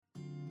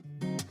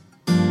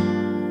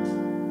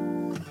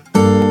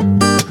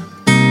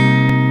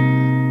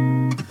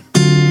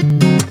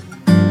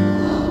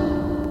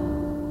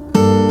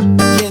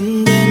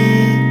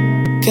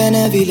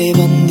கனவிலே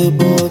வந்து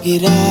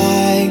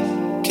போகிறாய்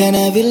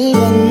கனவில்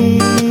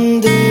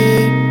வந்து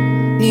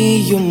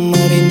நீயும்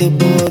மறைந்து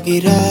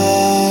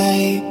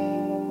போகிறாய்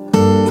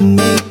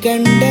உன்னை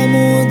கண்ட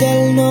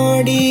முதல்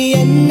நோடி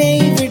என்னை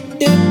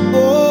விட்டு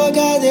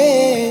போகாதே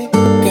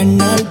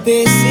கண்ணால்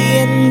பேசி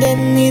எந்த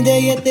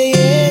இதயத்தை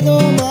ஏதோ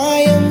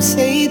மாயம்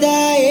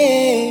செய்தாயே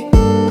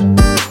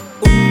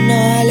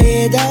உன்னாலே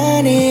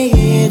தானே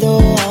ஏதோ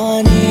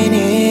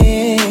ஆனேனே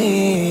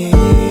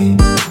உன்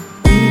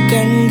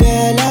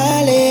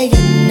கண்களாலே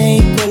என்னை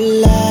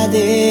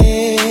கொல்லாதே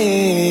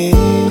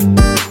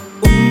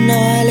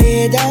உன்னாலே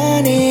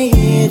தானே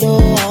ஏதோ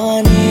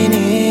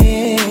ஆனேனே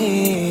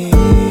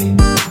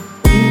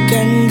உன்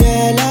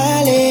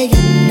கண்களாலே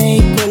என்னை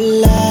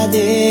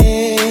கொல்லாதே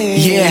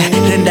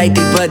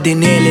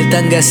 2017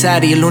 தங்க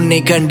சாரியில் உன்னை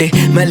கண்டு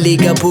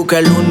மல்லிகை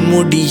பூக்கள் உன்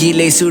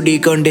முடியிலே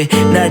சுடிக்கொண்டு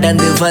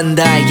நடந்து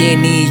வந்தாயே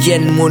நீ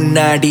என்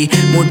முன்னாடி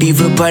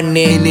முடிவு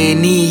பண்ணேனே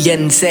நீ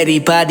என் சரி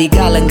பாதி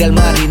காலங்கள்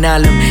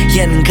மாறினாலும்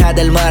என்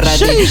காதல்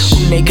மாறாது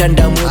உன்னை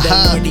கண்ட முதல்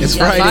It's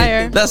Friday.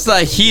 That's the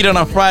heat on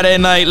a Friday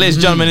night. Ladies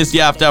and gentlemen, it's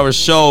the After Hours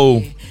Show.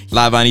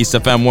 Live on East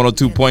FM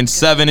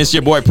 102.7. It's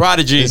your boy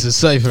Prodigy. This is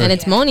Cypher. And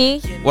it's Moni.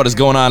 What is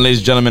going on,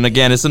 ladies and gentlemen?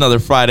 Again, it's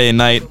another Friday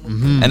night.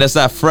 And it's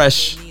that fresh,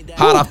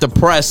 hot off the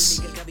press,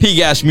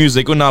 P-Gash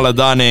music, Unala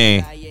Dane,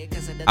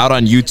 out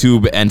on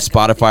YouTube and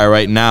Spotify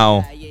right now.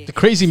 The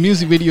crazy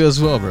music video as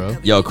well, bro.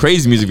 Yo,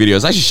 crazy music video.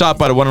 It's actually shot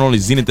by the one and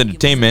only Zenith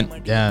Entertainment.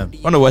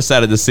 Yeah. On the west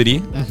side of the city.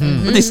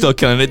 But they still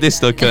killing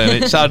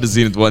it. Shout out to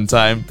Zenith one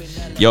time.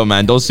 Yo,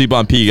 man, don't sleep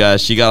on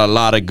P-Gash. She got a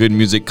lot of good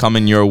music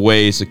coming your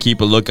way, so keep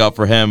a lookout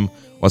for him.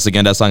 Once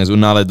again, that song is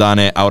Unala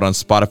Dane, out on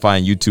Spotify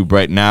and YouTube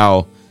right now.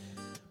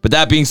 But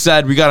that being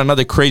said, we got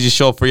another crazy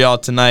show for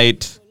y'all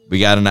tonight. We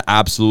got an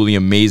absolutely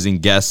amazing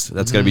guest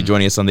that's going to be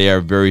joining us on the air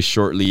very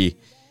shortly.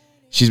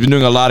 She's been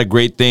doing a lot of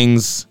great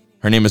things.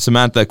 Her name is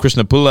Samantha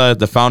Krishnapulla,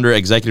 the founder,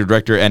 executive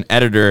director, and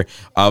editor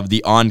of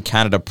the On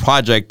Canada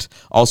Project,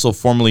 also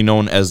formerly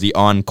known as the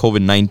On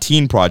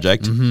COVID-19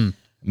 Project.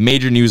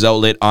 Major news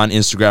outlet on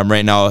Instagram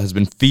right now, has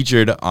been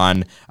featured on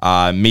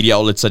media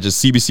outlets such as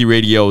CBC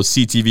Radio,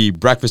 CTV,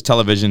 Breakfast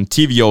Television,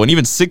 TVO, and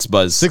even Six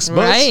Buzz. Six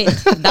Buzz? Right.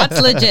 That's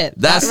legit.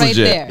 That's right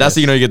legit. there. That's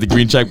how you know you get the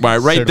green check mark.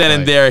 Right then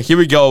and there. Here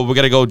we go. We're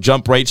going to go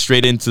jump right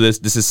straight into this.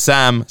 This is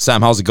Sam. Sam,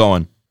 how's it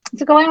going?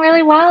 It's going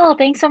really well.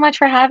 Thanks so much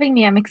for having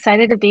me. I'm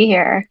excited to be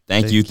here.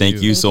 Thank you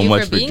so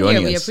much for being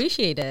joining here. us. We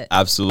appreciate it.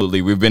 Absolutely.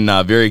 We've been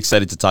very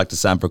excited to talk to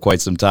Sam for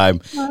quite some time.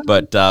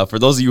 But for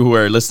those of you who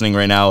are listening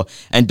right now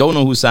and don't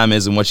know who Sam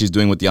is and what she's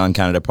doing with the On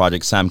Canada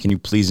Project, Sam, can you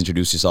please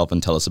introduce yourself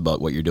and tell us about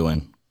what you're doing?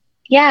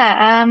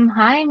 Yeah.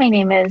 Hi, my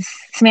name is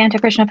Samantha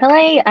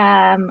Krishnapillai.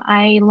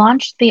 I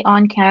launched the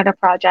On Canada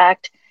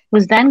Project,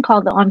 was then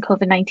called the On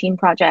COVID-19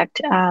 Project,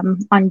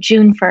 on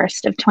June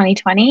 1st of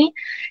 2020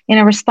 in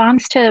a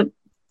response to,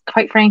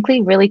 quite frankly,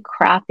 really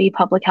crappy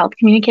public health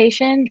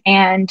communication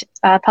and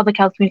public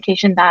health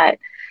communication that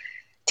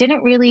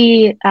didn't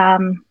really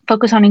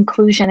focus on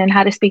inclusion and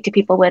how to speak to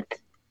people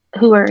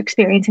who are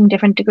experiencing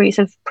different degrees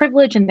of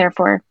privilege and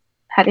therefore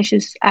had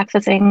issues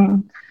accessing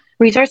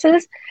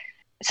resources.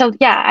 So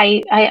yeah,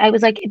 I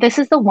was like, this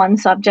is the one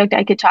subject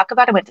I could talk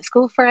about. I went to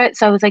school for it.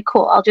 So I was like,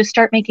 cool, I'll just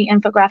start making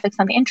infographics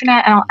on the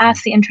internet and I'll ask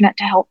the internet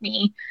to help me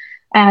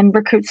and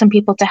recruit some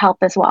people to help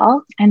as well.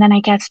 And then I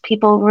guess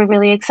people were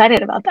really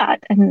excited about that.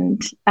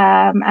 And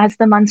as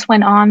the months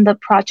went on, the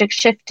project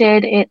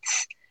shifted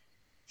its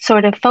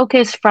sort of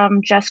focus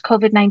from just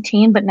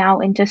COVID-19, but now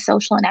into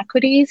social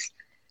inequities.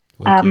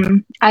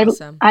 Awesome.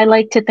 I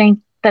like to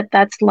think that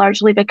that's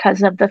largely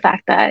because of the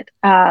fact that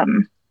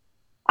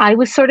I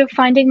was sort of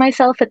finding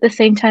myself at the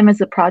same time as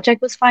the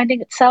project was finding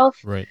itself.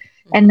 Right.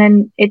 And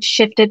then it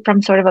shifted from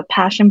sort of a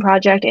passion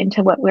project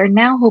into what we're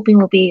now hoping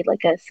will be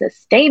like a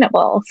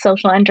sustainable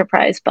social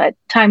enterprise, but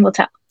time will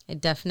tell. It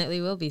definitely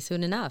will be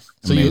soon enough.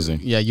 So Amazing.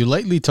 you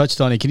lightly touched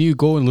on it. Can you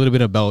go a little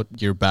bit about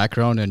your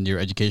background and your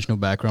educational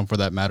background for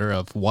that matter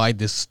of why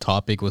this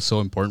topic was so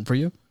important for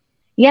you?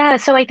 Yeah.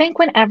 So I think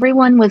when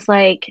everyone was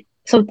like,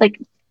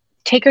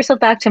 take yourself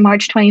back to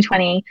March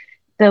 2020,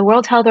 the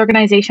World Health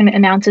Organization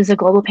announces a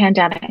global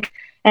pandemic.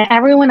 And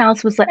everyone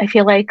else was like, I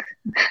feel like,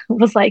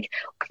 was like,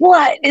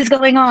 what is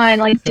going on?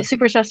 Like,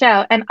 super stressed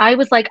out. And I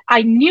was like,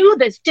 I knew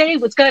this day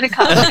was going to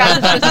come. Like,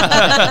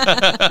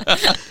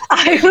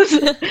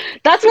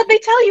 that's what they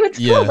tell you in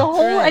school. The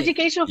whole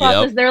educational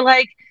process, they're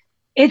like,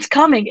 it's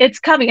coming.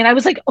 And I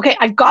was like, okay,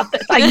 I've got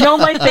this. I know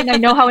my thing. I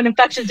know how an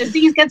infectious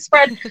disease gets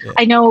spread.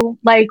 I know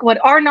like what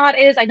R0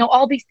 is. I know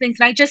all these things.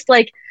 And I just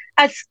like,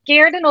 as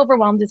scared and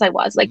overwhelmed as I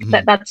was, like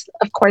that's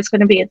of course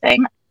going to be a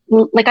thing.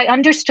 Like I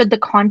understood the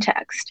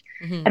context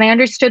and I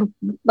understood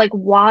like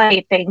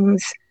why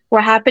things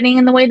were happening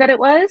in the way that it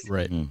was.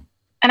 Right. And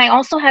I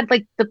also had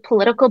like the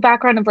political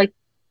background of like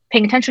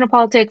paying attention to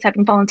politics,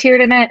 having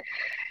volunteered in it,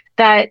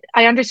 that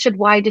I understood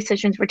why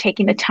decisions were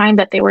taking the time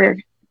that they were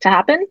to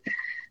happen,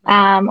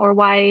 or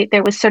why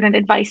there was certain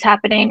advice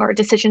happening or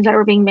decisions that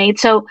were being made.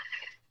 So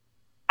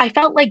I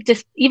felt like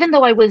just even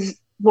though I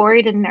was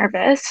worried and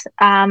nervous,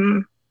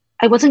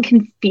 I wasn't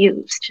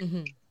confused.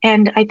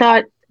 And I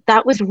thought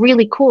that was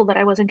really cool that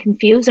I wasn't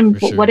confused. And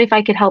For sure. what if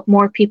I could help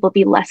more people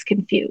be less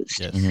confused?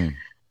 Yes.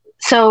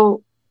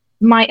 So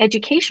my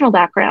educational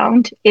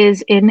background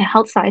is in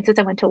health sciences.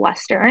 I went to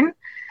Western,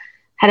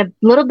 had a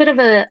little bit of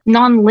a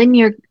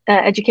non-linear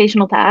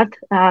educational path,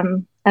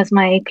 as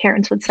my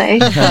parents would say.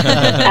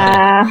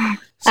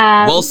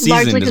 Well seasoned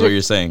largely is 'cause what it-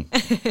 you're saying.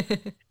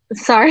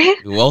 Sorry.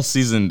 Well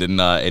seasoned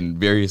in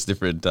various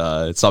different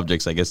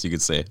subjects, I guess you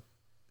could say.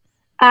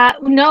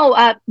 No,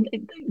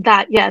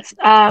 that, yes.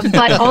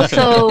 But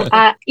also,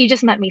 you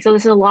just met me, so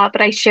this is a lot,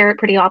 but I share it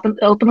pretty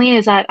openly,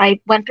 is that I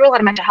went through a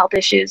lot of mental health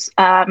issues,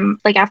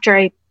 like after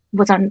I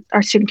was on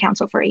our student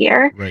council for a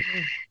year. Right.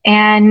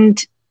 And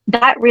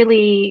that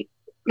really,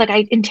 like,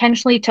 I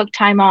intentionally took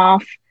time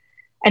off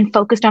and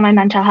focused on my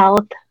mental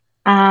health.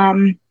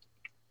 And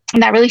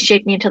that really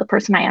shaped me into the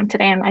person I am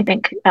today. And I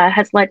think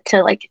has led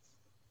to like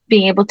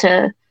being able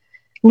to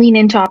lean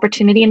into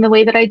opportunity in the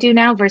way that I do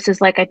now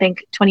versus like, I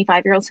think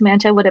 25-year-old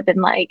Samantha would have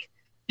been like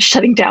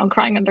shutting down,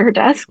 crying under her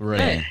desk.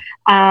 Right.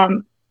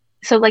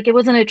 So like, it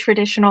wasn't a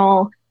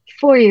traditional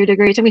 4-year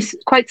degree. It took me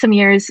quite some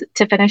years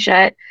to finish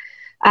it.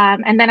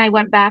 And then I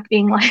went back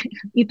being like,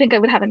 you think I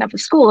would have enough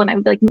of school? And I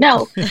would be like,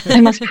 no,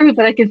 I must prove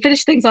that I can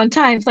finish things on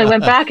time. So I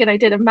went back and I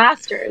did a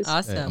master's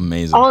Awesome.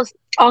 Amazing.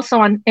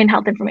 also in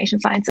health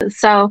information sciences.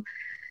 So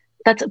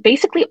that's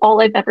basically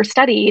all I've ever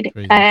studied.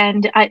 Crazy.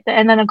 And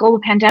then a global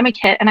pandemic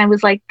hit and I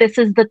was like, this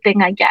is the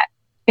thing I get.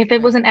 If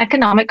it was an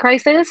economic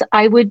crisis,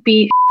 I would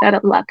be out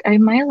of luck.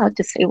 Am I allowed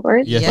to say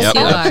words? Yes. Yes, Yep,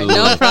 you are. absolutely.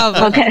 No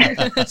problem.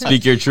 Okay.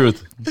 Speak your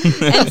truth.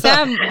 And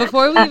Sam,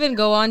 before we even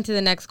go on to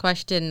the next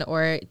question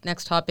or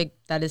next topic,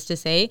 that is to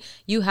say,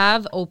 you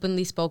have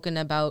openly spoken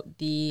about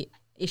the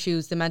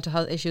issues, the mental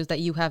health issues that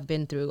you have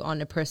been through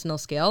on a personal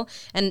scale.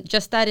 And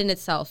just that in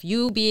itself,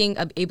 you being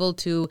able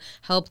to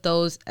help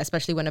those,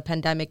 especially when a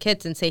pandemic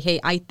hits, and say, hey,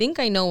 I think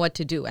I know what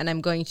to do. And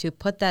I'm going to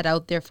put that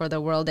out there for the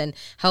world and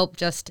help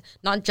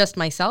not just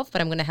myself,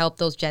 but I'm going to help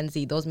those Gen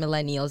Z, those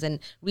millennials, and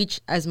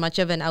reach as much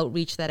of an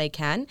outreach that I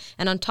can.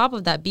 And on top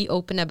of that, be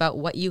open about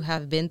what you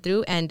have been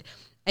through. And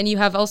you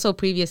have also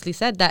previously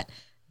said that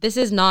this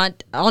is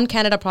not On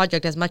Canada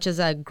Project, as much as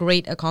a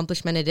great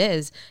accomplishment it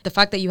is. The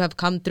fact that you have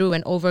come through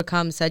and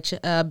overcome such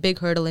a big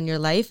hurdle in your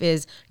life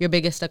is your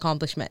biggest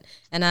accomplishment.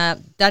 And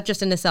that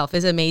just in itself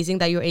is amazing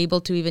that you're able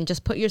to even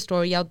just put your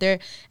story out there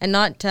and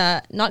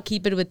not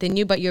keep it within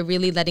you, but you're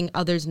really letting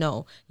others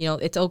know,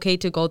 it's okay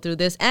to go through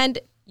this and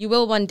you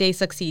will one day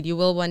succeed. You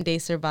will one day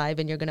survive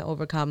and you're going to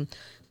overcome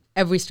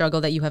every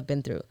struggle that you have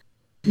been through.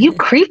 You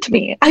creeped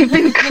me. I've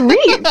been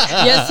creeped.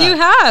 Yes, you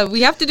have.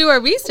 We have to do our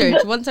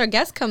research. Once our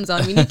guest comes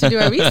on, we need to do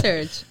our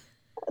research.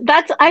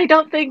 I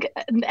don't think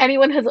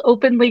anyone has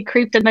openly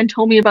creeped and then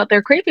told me about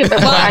their creeping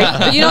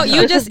before.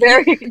 You This is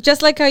very-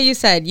 just like how you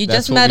said, you That's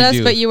just what met we us,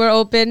 do. but you were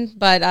open.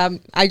 But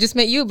I just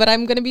met you, but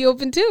I'm going to be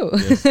open too.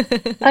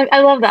 I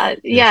love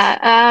that.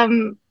 Yeah.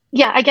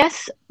 Yeah, I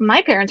guess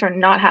my parents are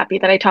not happy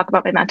that I talk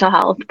about my mental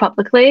health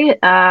publicly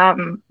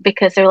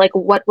because they're like,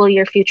 what will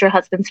your future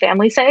husband's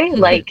family say?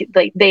 Like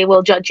they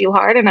will judge you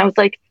hard. And I was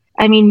like,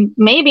 I mean,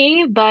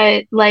 maybe,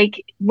 but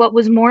like what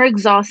was more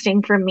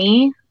exhausting for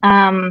me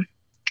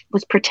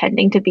was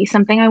pretending to be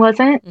something I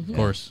wasn't. Of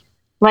course.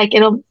 Like I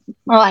hope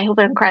I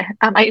don't cry.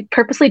 I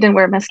purposely didn't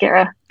wear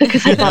mascara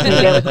because I thought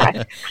maybe I would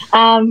cry.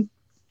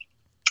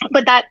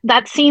 But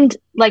that seemed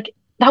like,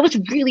 that was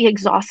really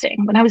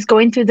exhausting when I was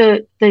going through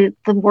the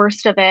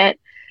worst of it,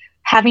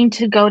 having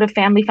to go to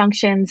family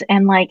functions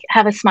and like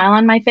have a smile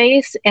on my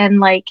face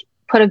and like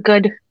put a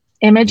good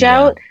image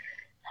out.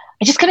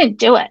 I just couldn't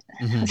do it.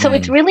 So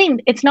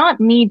it's not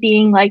me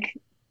being like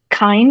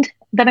kind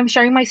that I'm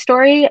sharing my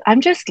story. I'm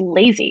just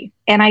lazy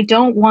and I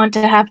don't want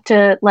to have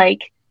to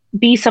like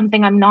be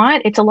something I'm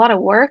not. It's a lot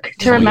of work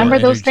to remember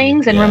those energy.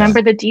 things and Yes.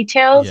 remember the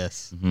details.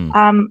 Yes.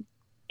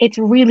 It's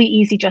really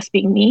easy just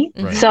being me.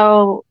 Right.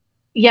 So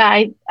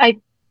yeah, I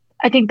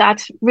think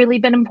that's really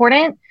been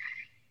important.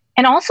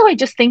 And also I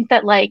just think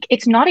that like,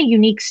 it's not a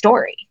unique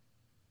story.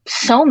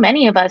 So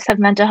many of us have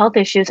mental health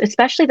issues,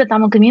 especially the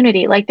Tamil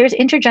community. Like there's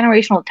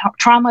intergenerational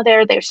trauma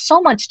there. There's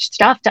so much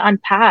stuff to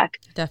unpack.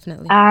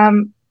 Definitely.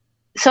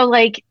 So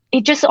like,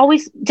 it just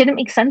always didn't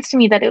make sense to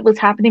me that it was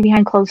happening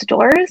behind closed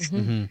doors.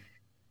 Mm-hmm.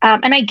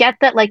 And I get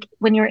that like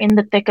when you're in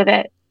the thick of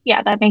it,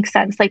 yeah, that makes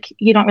sense. Like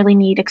you don't really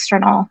need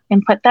external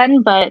input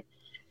then. But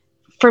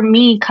for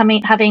me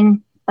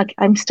having like,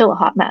 I'm still a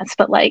hot mess,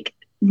 but like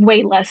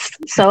way less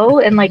so.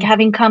 And like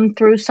having come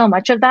through so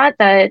much of that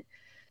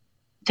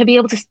to be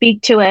able to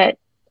speak to it,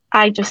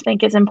 I just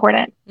think is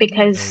important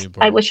because Very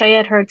important. I wish I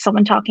had heard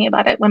someone talking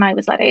about it when I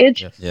was that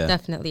age. Yes. Yeah.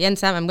 Definitely. And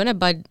Sam, I'm going to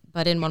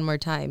butt in one more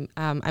time.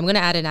 I'm going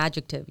to add an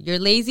adjective. You're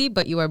lazy,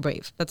 but you are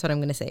brave. That's what I'm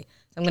going to say.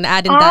 So I'm going to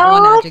add in that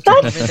one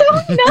adjective. That's so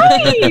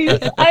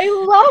nice. I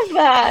love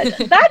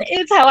that. That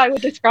is how I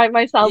would describe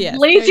myself. Yes, there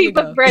Lazy you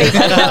go. but brave.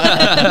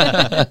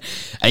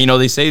 And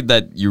they say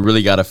that you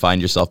really got to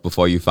find yourself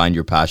before you find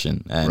your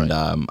passion. And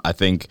Right. I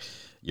think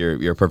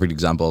you're a perfect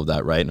example of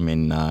that, right? I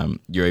mean,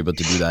 you're able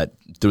to do that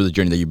through the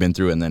journey that you've been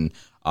through, and then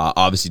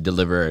obviously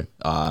deliver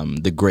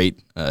the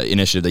great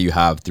initiative that you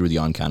have through the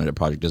On Canada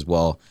Project as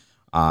well.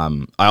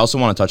 I also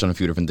want to touch on a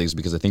few different things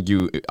because I think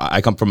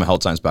I come from a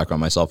health science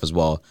background myself as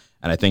well.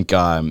 And I think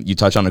you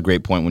touch on a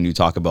great point when you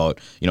talk about,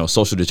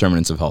 social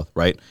determinants of health,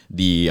 right?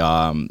 The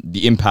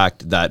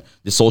impact that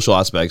the social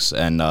aspects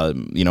and,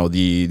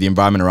 the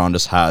environment around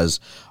us has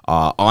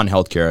on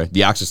healthcare,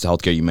 the access to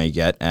healthcare you may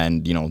get,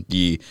 and,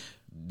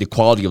 the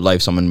quality of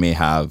life someone may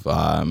have,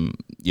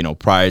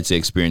 prior to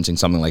experiencing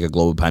something like a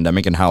global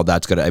pandemic, and how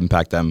that's going to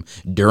impact them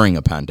during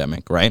a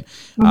pandemic, right?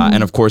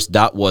 And of course,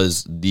 that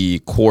was the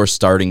core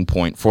starting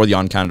point for the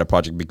On Canada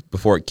project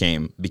before it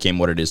became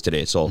what it is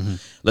today. So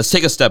let's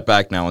take a step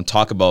back now and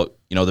talk about,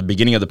 the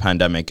beginning of the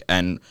pandemic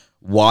and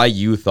why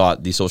you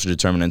thought the social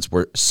determinants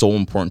were so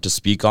important to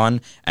speak on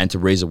and to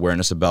raise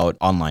awareness about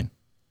online.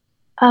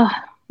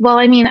 Well,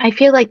 I mean, I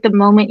feel like the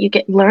moment you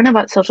learn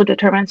about social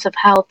determinants of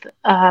health,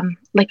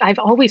 I've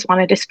always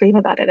wanted to scream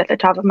about it at the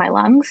top of my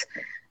lungs.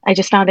 I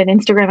just found an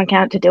Instagram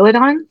account to do it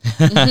on.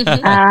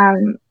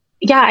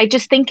 I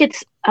just think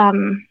it's,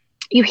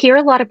 you hear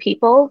a lot of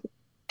people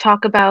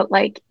talk about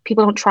like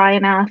people don't try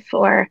enough,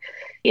 or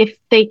if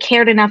they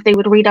cared enough, they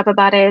would read up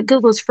about it.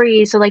 Google's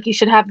free, so like you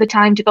should have the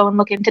time to go and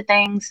look into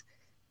things.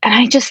 And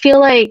I just feel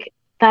like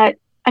that,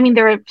 I mean,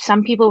 there are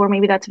some people where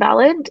maybe that's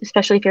valid,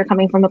 especially if you're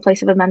coming from a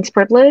place of immense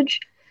privilege.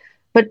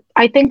 But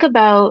I think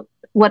about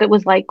what it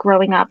was like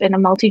growing up in a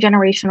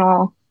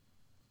multi-generational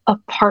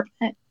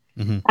apartment.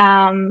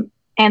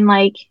 And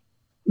like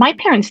my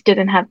parents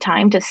didn't have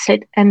time to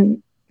sit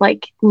and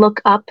like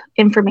look up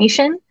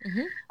information.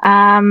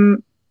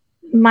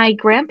 My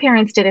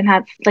grandparents didn't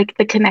have like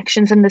the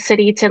connections in the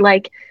city to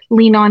like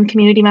lean on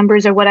community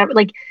members or whatever.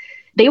 Like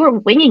they were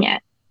winging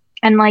it.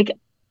 And like,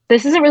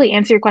 this doesn't really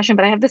answer your question,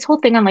 but I have this whole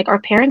thing on like our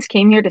parents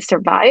came here to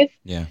survive.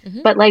 Yeah.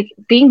 But like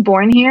being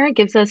born here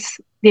gives us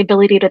the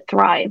ability to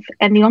thrive.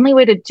 And the only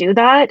way to do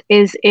that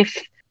is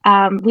if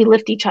we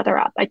lift each other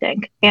up, I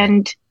think.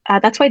 And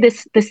that's why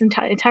this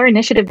entire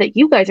initiative that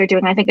you guys are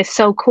doing, I think is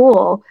so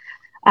cool,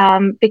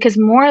 because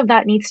more of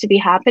that needs to be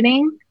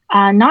happening,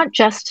 not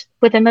just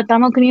within the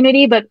Tamil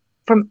community, but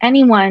from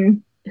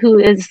anyone who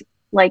is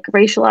like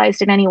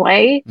racialized in any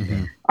way.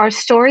 Our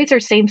stories are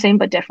same,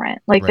 but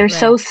different. Like they're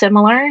so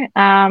similar.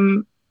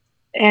 And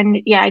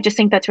yeah, I just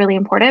think that's really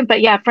important.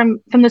 But yeah,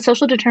 from the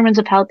social determinants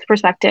of health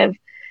perspective,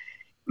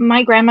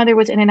 my grandmother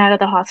was in and out of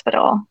the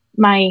hospital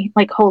my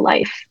like whole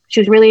life. She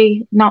was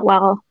really not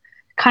well,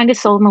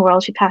 kindest soul in the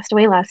world. She passed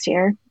away last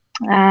year.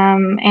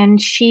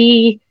 And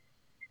she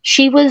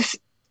was,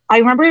 I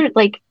remember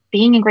like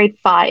being in grade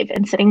 5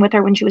 and sitting with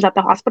her when she was at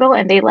the hospital,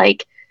 and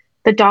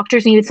the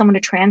doctors needed someone to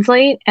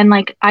translate. And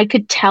like, I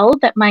could tell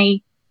that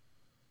my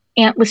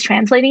aunt was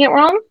translating it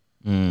wrong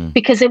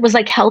because it was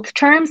like health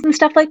terms and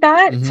stuff like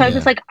that. So I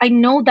was like, I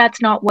know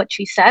that's not what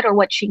she said or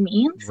what she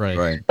means.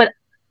 Right.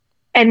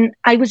 And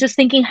I was just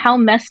thinking how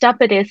messed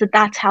up it is that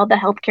that's how the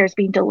healthcare is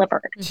being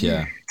delivered.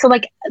 Yeah. So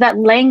like that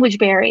language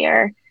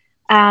barrier,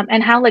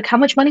 and how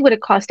much money would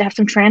it cost to have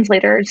some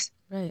translators,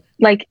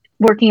 like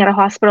working at a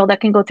hospital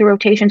that can go through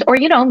rotations, or,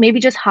 maybe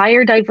just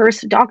hire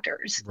diverse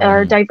doctors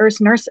or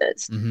diverse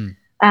nurses.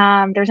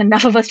 There's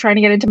enough of us trying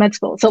to get into med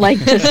school. So like,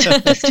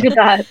 just do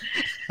that.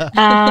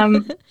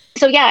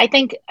 So yeah, I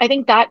think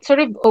that sort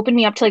of opened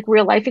me up to like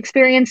real life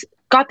experience,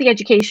 got the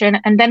education.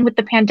 And then with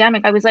the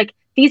pandemic, I was like,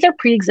 these are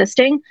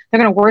pre-existing, they're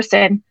going to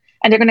worsen,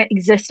 and they're going to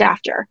exist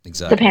after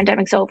the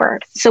pandemic's over.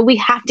 So we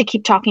have to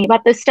keep talking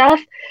about this stuff,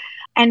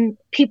 and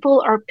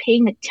people are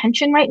paying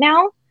attention right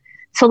now.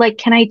 So like,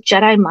 can I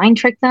Jedi mind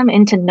trick them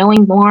into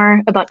knowing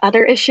more about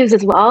other issues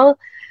as well?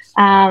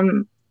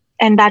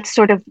 And that's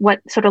sort of what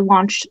sort of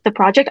launched the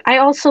project. I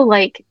also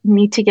like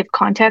need to give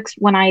context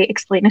when I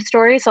explain a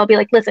story. So I'll be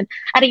like, listen,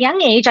 at a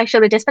young age, I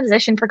showed a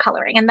disposition for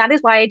coloring, and that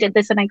is why I did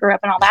this and I grew up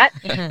and all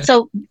that.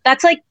 So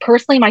that's like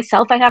personally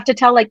myself, I have to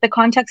tell like the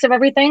context of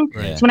everything.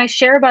 So when I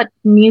share about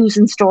news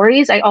and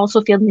stories, I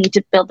also feel the need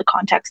to build the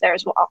context there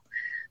as well.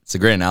 It's a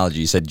great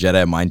analogy. You said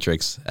Jedi mind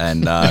tricks,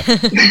 and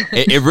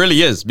it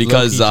really is,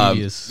 because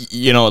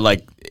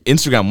like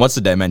Instagram, what's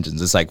the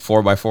dimensions? It's like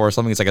 4x4 or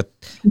something. It's like a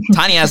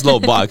tiny ass little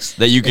box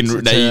that you can you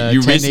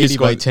 1080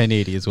 by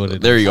 1080 is what it is.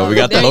 There you go. We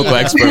got the local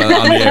expert on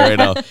the air right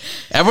now.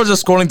 Everyone's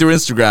just scrolling through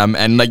Instagram,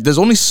 and like there's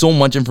only so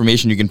much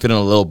information you can fit in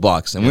a little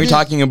box. And when you're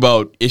talking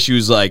about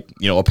issues like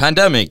a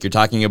pandemic, you're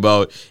talking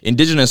about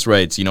indigenous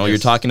rights. You're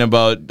talking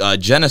about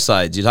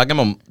genocides. You're talking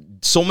about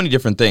so many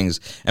different things.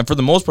 And for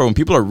the most part, when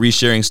people are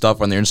resharing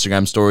stuff on their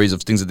Instagram stories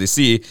of things that they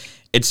see,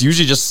 it's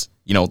usually just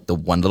the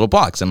one little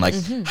box. And like,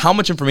 how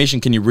much information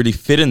can you really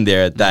fit in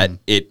there that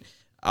it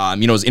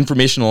is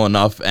informational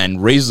enough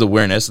and raises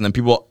awareness, and then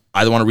people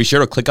either want to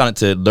reshare or click on it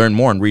to learn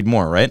more and read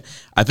more, right?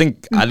 I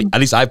think at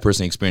least I've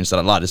personally experienced that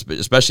a lot,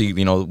 especially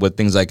with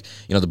things like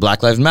the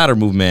Black Lives Matter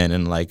movement,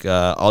 and like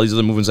all these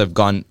other movements that have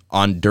gone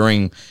on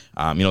during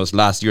this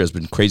last year has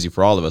been crazy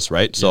for all of us,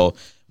 right? So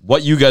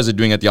what you guys are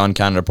doing at the On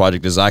Canada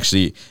project is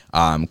actually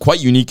quite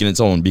unique in its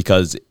own,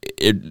 because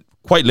it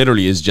quite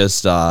literally is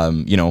just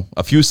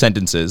a few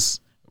sentences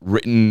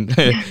written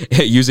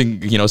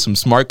using some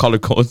smart color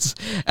codes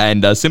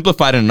and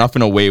simplified it enough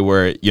in a way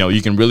where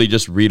you can really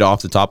just read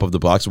off the top of the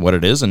box what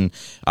it is and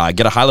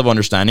get a high level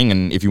understanding.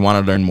 And if you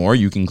want to learn more,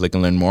 you can click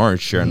and learn more or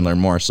share and learn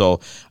more. So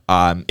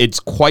it's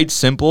quite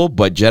simple,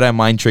 but Jedi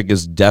Mind Trick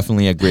is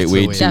definitely a great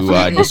way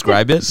to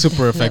describe it.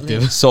 Super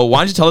effective. So why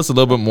don't you tell us a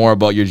little bit more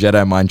about your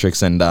Jedi Mind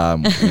Tricks and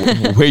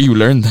where you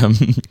learned them?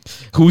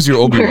 Who's your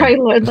Obi-Wan? Where I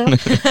learned them.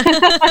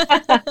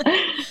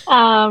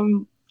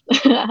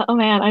 Oh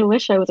man, I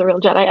wish I was a real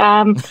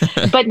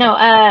Jedi. But no,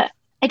 I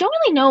don't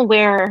really know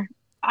where.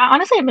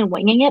 Honestly, I've been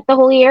winging it the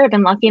whole year. I've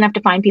been lucky enough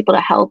to find people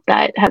to help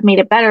that have made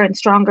it better and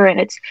stronger.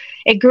 And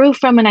it grew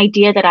from an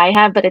idea that I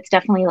have, but it's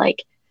definitely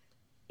like,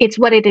 it's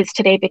what it is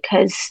today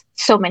because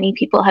so many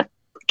people have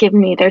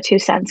given me their 2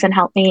 cents and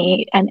helped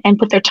me and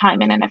put their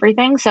time in and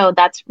everything. So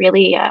that's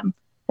really a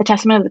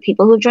testament of the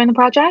people who have joined the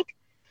project.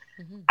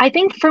 I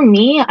think for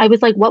me, I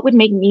was like, what would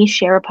make me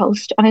share a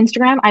post on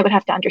Instagram? I would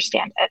have to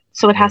understand it.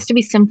 So it has to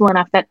be simple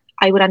enough that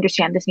I would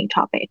understand this new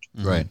topic.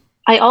 Right.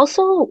 I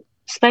also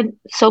spent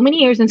so many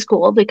years in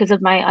school because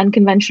of my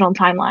unconventional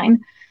timeline.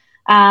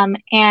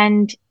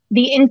 And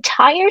the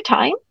entire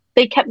time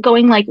they kept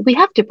going like, we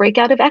have to break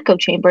out of echo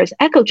chambers.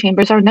 Echo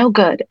chambers are no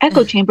good.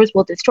 Echo chambers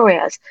will destroy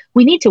us.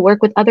 We need to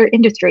work with other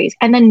industries.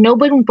 And then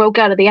nobody broke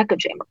out of the echo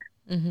chamber.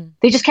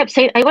 They just kept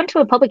saying, I went to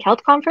a public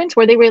health conference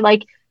where they were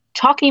like,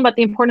 talking about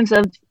the importance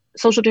of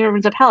social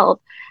determinants of health.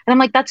 And I'm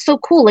like, that's so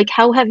cool. Like,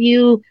 how have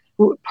you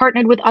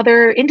partnered with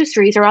other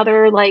industries or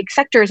other like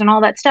sectors and all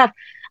that stuff?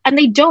 And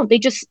they don't, they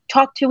just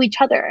talk to each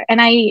other.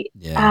 And I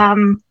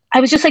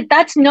was just like,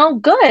 that's no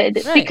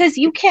good because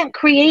you can't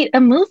create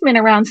a movement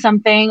around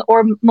something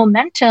or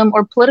momentum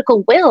or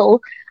political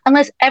will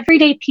unless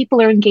everyday people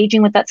are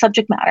engaging with that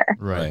subject matter.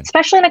 Right.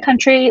 Especially in a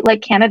country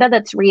like Canada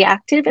that's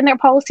reactive in their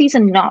policies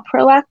and not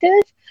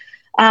proactive.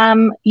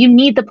 You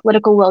need the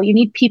political will. You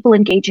need people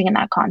engaging in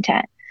that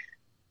content.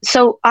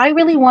 So I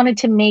really wanted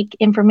to make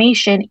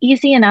information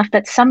easy enough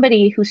that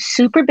somebody who's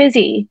super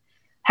busy,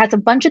 has a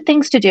bunch of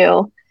things to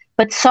do,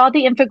 but saw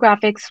the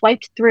infographic,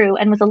 swiped through,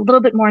 and was a little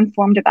bit more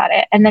informed about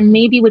it, and then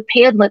maybe would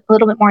pay a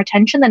little bit more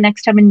attention the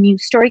next time a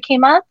news story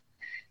came up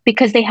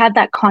because they had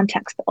that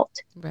context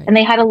built and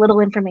they had a little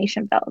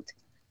information built.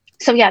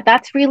 So yeah,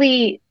 that's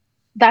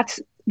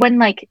when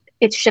like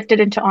it's shifted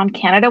into On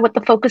Canada. What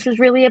the focus is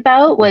really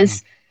about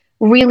was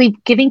really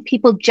giving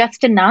people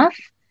just enough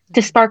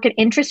to spark an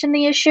interest in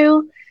the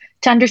issue,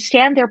 to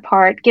understand their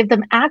part, give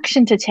them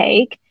action to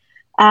take,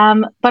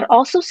 but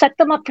also set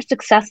them up for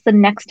success the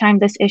next time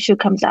this issue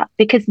comes up.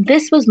 Because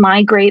this was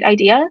my great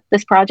idea,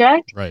 this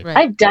project. Right.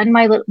 I've done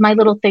my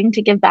little thing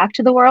to give back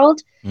to the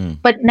world,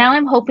 but now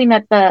I'm hoping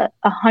that the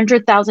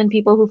 100,000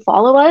 people who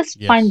follow us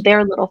find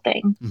their little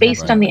thing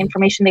based on the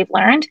information they've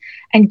learned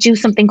and do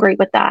something great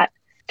with that.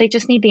 They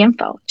just need the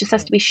info. It just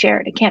has to be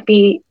shared. It can't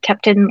be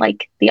kept in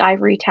like the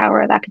ivory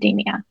tower of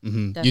academia.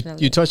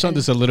 You touched on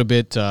this a little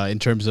bit in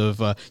terms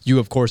of you,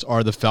 of course,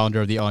 are the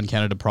founder of the On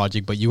Canada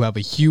project, but you have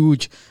a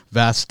huge,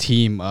 vast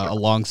team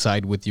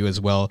alongside with you as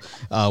well.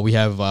 We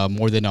have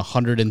more than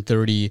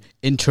 130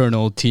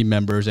 internal team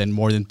members and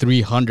more than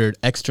 300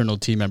 external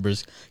team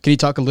members. Can you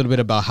talk a little bit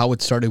about how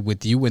it started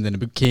with you and then it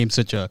became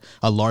such a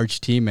large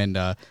team and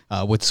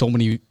with so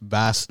many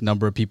vast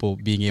number of people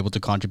being able to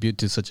contribute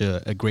to such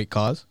a great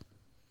cause?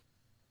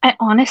 I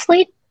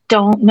honestly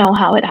don't know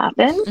how it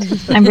happened.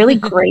 I'm really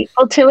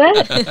grateful to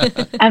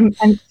it.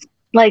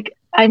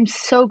 I'm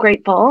so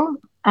grateful.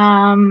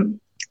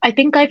 I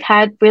think I've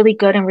had really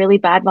good and really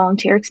bad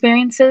volunteer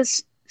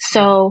experiences.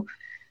 So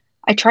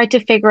I tried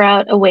to figure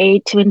out a way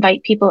to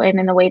invite people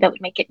in a way that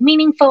would make it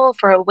meaningful,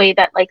 for a way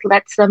that like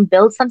lets them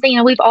build something. You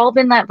know, we've all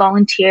been that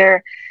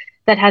volunteer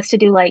that has to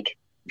do like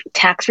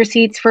tax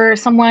receipts for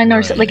someone or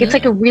it's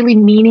like a really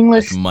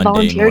meaningless like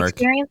volunteer work.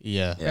 Experience.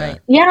 Yeah,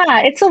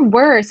 it's the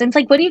worst. And it's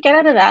like, what do you get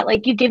out of that?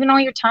 Like, you've given all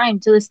your time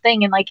to this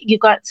thing and like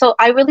so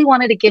I really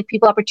wanted to give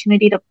people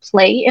opportunity to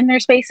play in their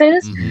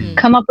spaces,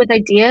 come up with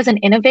ideas and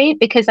innovate,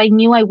 because I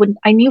knew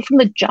from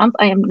the jump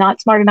I am not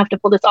smart enough to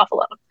pull this off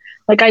alone.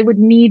 Like, I would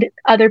need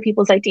other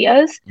people's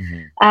ideas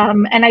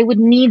and I would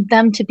need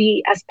them to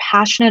be as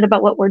passionate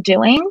about what we're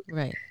doing.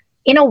 Right.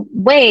 In a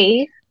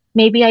way,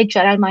 maybe I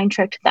Jedi mind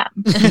tricked them.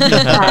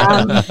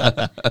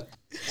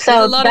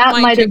 So that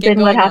might have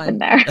been what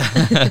happened there.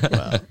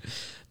 Wow.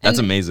 That's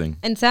amazing.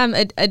 And Sam,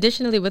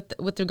 additionally,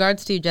 with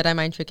regards to Jedi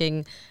mind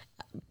tricking,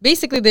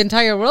 basically the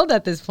entire world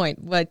at this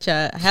point, which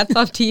hats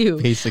off to you.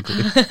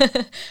 Basically.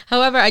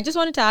 However, I just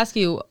wanted to ask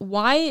you,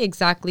 why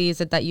exactly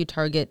is it that you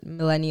target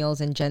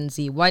millennials and Gen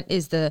Z? What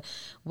is the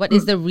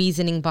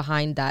reasoning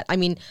behind that? I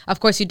mean,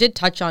 of course, you did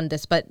touch on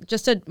this, but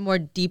just a more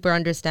deeper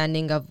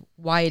understanding of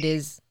why it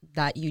is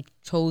that you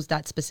chose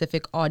that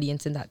specific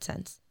audience in that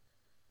sense.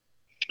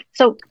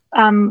 So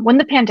when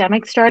the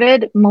pandemic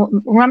started,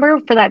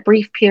 remember for that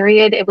brief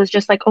period, it was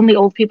just like only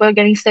old people are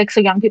getting sick, so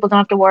young people don't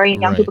have to worry,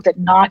 and young people did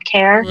not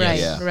care.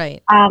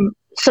 Right.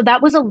 So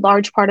that was a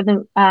large part of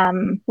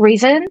the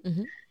reason.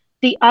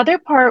 The other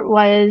part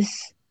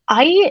was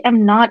I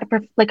am not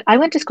like I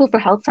went to school for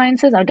health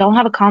sciences. I don't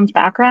have a comms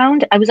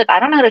background. I was like, I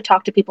don't know how to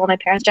talk to people in my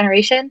parents'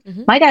 generation.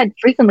 My dad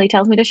frequently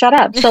tells me to shut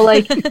up. So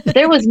like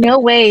there was no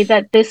way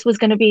that this was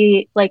going to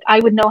be like I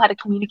would know how to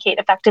communicate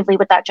effectively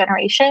with that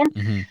generation.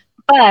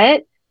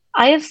 But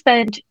I have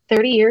spent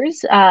 30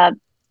 years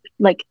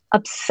like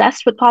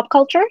obsessed with pop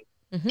culture,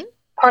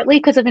 partly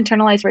because of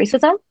internalized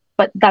racism,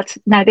 but that's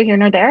neither here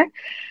nor there.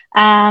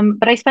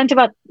 But I spent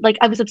about like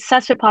I was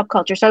obsessed with pop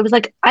culture. So I was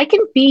like, I can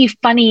be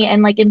funny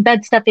and like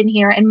embed stuff in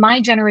here and my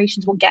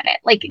generations will get it.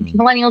 Like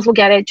millennials will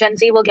get it, Gen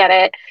Z will get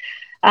it.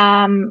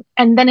 And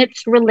then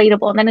it's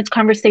relatable and then it's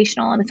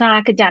conversational and it's not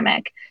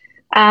academic.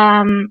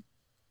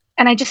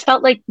 And I just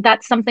felt like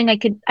that's something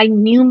I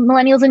knew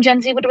millennials and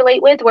Gen Z would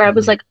relate with, where I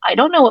was like, I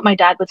don't know what my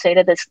dad would say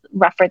to this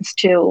reference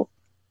to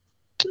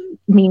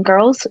Mean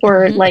Girls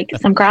or like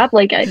some crap.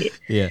 Like I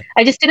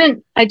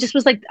just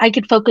was like, I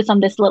could focus on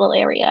this little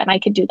area and I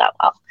could do that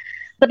well.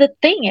 But the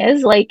thing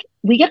is, like,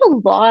 we get a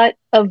lot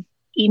of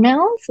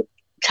emails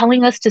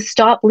telling us to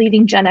stop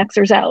leaving Gen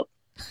Xers out.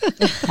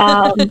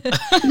 So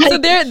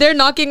they're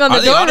knocking on the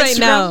door right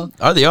now.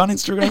 Are they on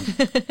Instagram?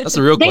 That's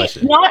a real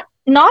question.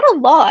 Not a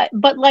lot,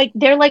 but like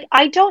they're like,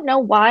 I don't know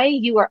why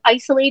you are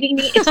isolating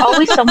me. It's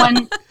always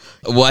someone.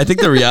 Well, I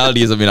think the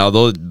reality is, I mean,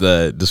 although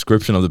the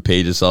description of the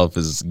page itself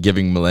is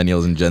giving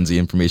millennials and Gen Z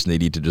information they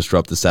need to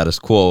disrupt the status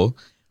quo,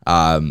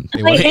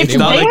 it's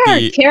not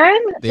like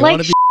Karen.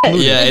 Like,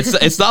 yeah,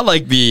 it's not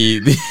like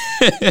the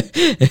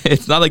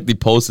it's not like the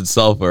post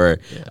itself are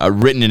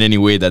written in any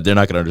way that they're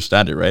not going to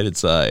understand it, right?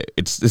 It's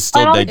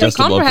still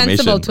digestible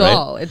comprehensible information, to right?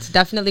 all. It's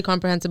definitely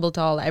comprehensible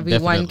to all.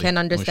 Everyone can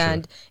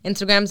understand. Sure.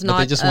 Instagram's not. But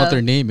they just want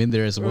their name in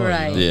there as well.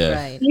 Right. You know?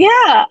 Right.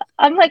 Yeah,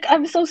 I'm like,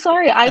 I'm so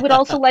sorry. I would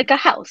also like a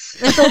house.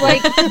 So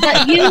like,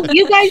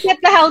 you guys get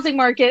the housing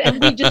market,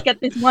 and we just get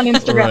this one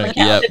Instagram account.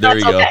 Yeah, there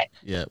you go. Okay.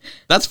 Yeah,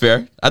 that's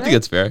fair. I think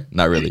it's fair.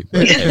 Not really.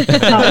 Not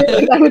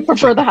really. I would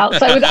prefer the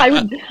house. I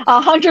would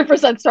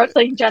 100% start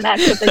saying Gen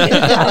X if they get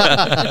a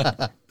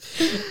house.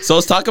 So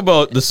let's talk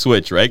about the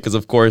switch, right? Because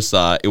of course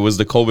it was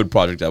the COVID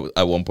project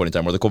at one point in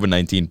time, or the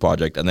COVID-19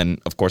 project, and then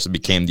of course it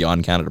became the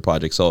On Canada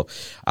project. So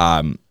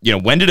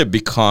when did it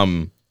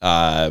become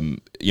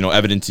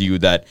evident to you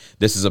that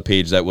this is a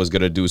page that was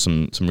going to do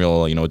some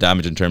real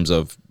damage in terms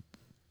of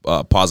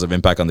positive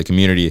impact on the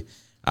community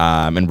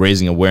and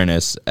raising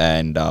awareness?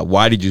 And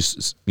why did you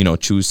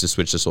choose to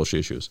switch to social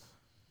issues?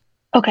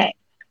 Okay.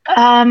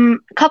 A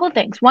couple of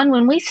things. One,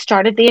 when we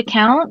started the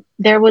account,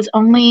 there was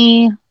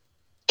only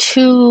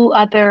 2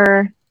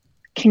 other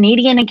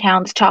Canadian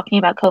accounts talking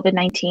about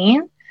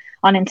COVID-19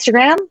 on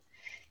Instagram,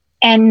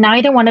 and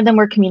neither one of them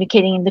were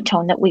communicating in the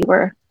tone that we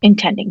were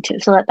intending to.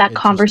 So that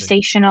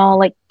conversational,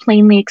 like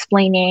plainly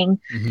explaining,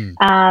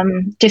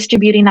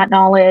 distributing that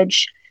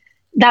knowledge,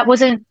 that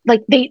wasn't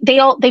like they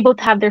both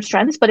have their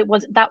strengths, but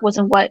that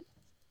wasn't what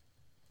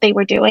they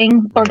were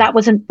doing, or that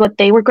wasn't what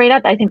they were great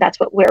at. I think that's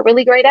what we're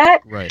really great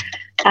at. Right.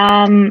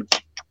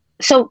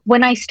 So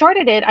when I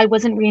started it, I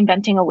wasn't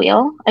reinventing a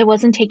wheel. I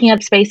wasn't taking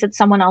up space that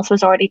someone else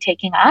was already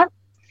taking up.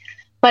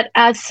 But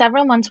as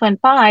several months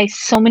went by,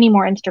 so many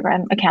more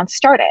Instagram accounts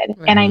started.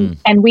 Right.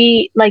 And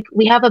we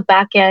have a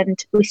back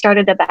end. We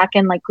started a back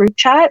end like group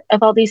chat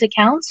of all these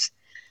accounts.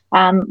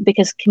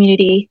 Because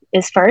community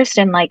is first,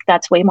 and like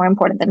that's way more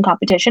important than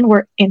competition.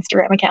 We're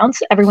Instagram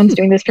accounts. Everyone's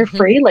doing this for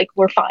free. Like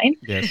we're fine.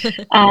 Yes.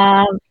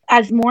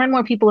 As more and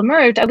more people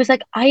emerged, I was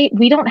like,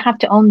 we don't have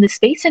to own this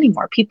space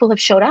anymore. People have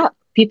showed up.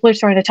 People are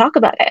starting to talk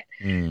about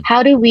it.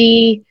 How do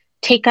we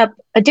take up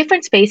a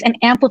different space and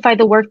amplify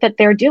the work that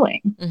they're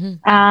doing?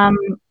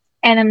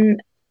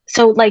 And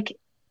so like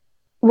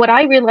what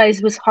I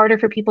realized was harder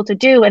for people to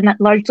do, and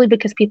that largely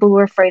because people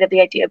were afraid of the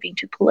idea of being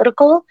too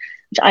political,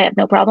 which I have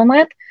no problem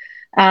with.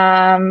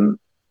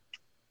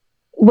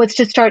 Was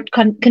to start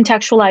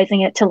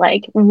contextualizing it to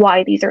like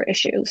why these are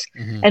issues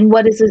and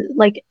what is it,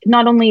 like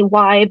not only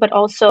why but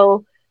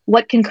also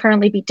what can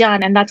currently be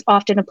done, and that's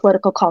often a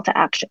political call to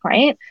action,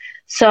 right?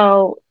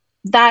 So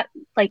that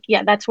like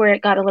that's where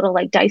it got a little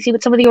like dicey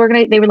with some of the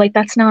organizers. They were like,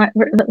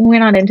 we're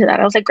not into that.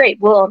 I was like, great,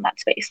 we'll own that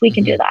space, we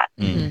can do that.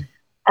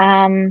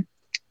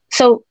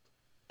 So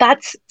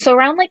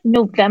around like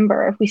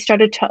November we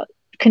started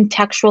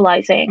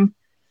contextualizing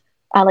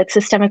like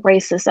systemic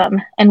racism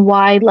and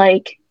why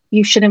like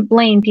you shouldn't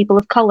blame people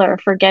of color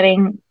for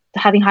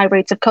having high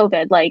rates of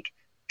COVID. Like,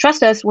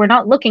 trust us, we're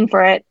not looking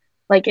for it.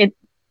 Like it,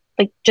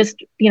 like just,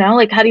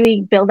 like how do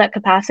we build that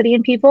capacity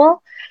in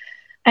people?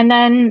 And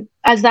then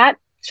as that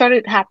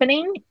started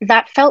happening,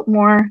 that felt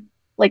more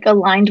like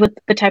aligned with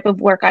the type of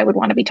work I would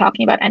want to be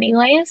talking about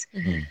anyways.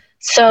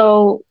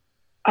 So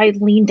I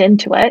leaned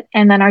into it,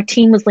 and then our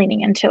team was leaning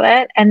into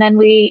it. And then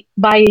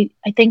by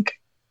I think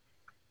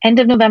end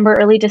of November,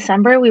 early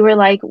December, we were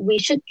like, we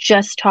should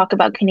just talk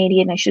about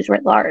Canadian issues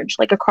writ large,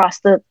 like across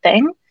the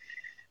thing.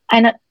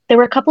 And there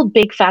were a couple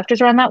big factors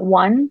around that.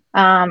 One,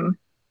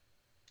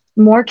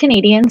 more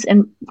Canadians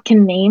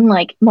can name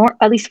like more,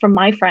 at least from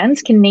my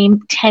friends, can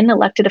name 10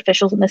 elected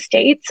officials in the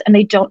States, and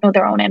they don't know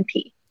their own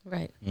MP.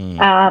 Right.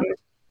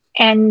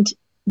 And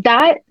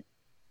that,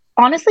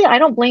 honestly, I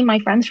don't blame my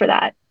friends for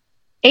that.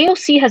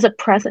 AOC has a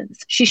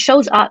presence. She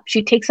shows up.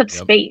 She takes up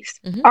space.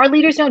 Mhm. Our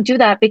leaders don't do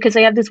that because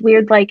they have this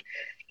weird, like,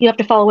 you have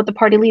to follow what the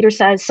party leader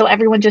says. So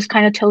everyone just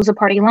kind of toes the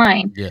party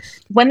line. Yes.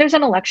 When there's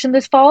an election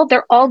this fall,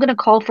 they're all going to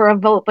call for a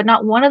vote, but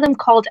not one of them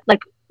called, like,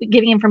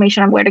 giving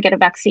information on where to get a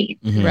vaccine.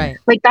 Mhm. Right.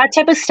 Like that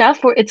type of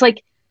stuff where it's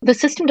like the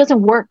system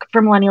doesn't work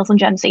for millennials and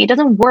Gen Z. It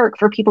doesn't work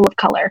for people of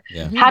color.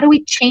 Yeah. Mhm. How do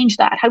we change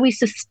that? How do we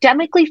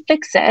systemically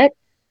fix it?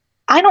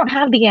 I don't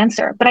have the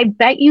answer, but I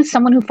bet you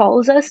someone who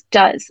follows us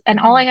does.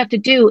 And all I have to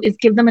do is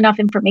give them enough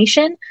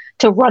information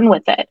to run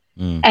with it.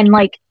 Mm. And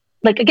like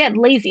again,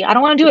 lazy. I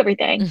don't want to do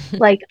everything.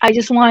 Like I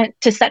just want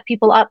to set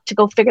people up to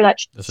go figure that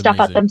That's stuff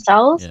out amazing.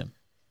 themselves. Yeah.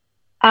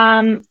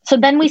 So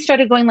then we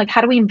started going like, how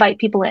do we invite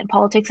people in?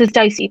 Politics is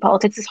dicey.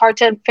 Politics is hard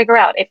to figure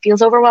out. It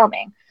feels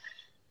overwhelming.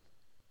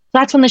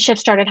 That's when the shift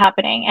started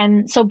happening.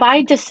 And so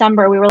by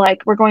December, we were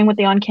like, we're going with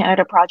the On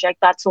Canada project.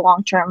 That's a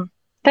long-term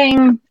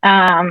thing.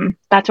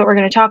 That's what we're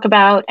going to talk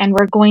about. And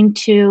we're going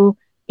to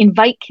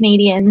invite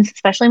Canadians,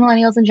 especially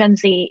millennials and Gen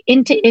Z,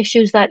 into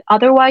issues that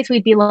otherwise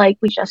we'd be like,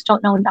 we just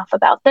don't know enough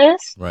about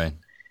this. Right.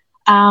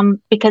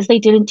 Because they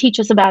didn't teach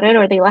us about it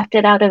or they left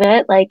it out of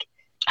it. Like,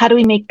 how do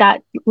we make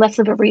that less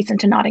of a reason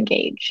to not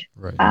engage?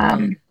 Right. I So,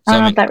 don't I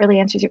know mean- if that really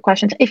answers your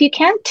questions. If you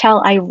can't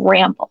tell, I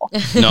ramble.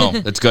 No,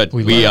 that's good.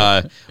 We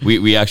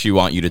we actually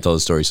want you to tell the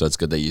story, so it's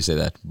good that you say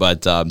that.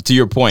 But to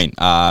your point,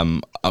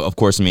 of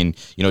course, I mean,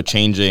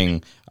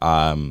 changing.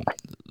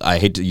 I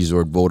hate to use the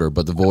word voter,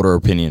 but the voter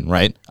opinion,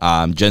 right?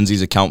 Gen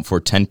Zs account for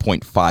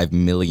 10.5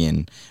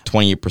 million,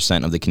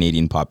 28% of the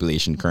Canadian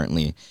population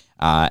currently.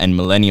 And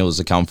millennials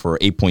account for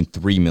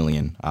 8.3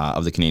 million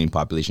of the Canadian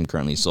population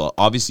currently. So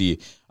obviously,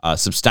 a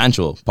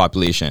substantial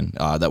population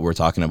that we're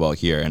talking about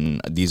here,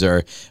 and these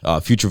are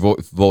future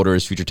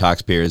voters, future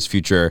taxpayers,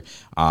 future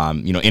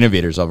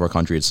innovators of our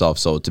country itself.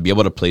 So to be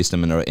able to place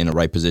them in a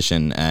right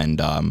position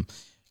and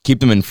keep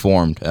them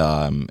informed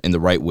in the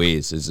right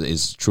ways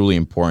is truly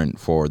important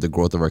for the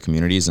growth of our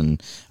communities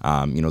and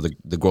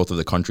the growth of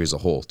the country as a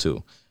whole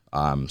too.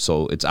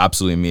 So it's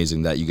absolutely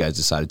amazing that you guys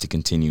decided to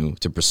continue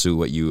to pursue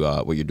what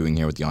you're doing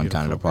here with the On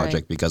Canada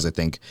project, because I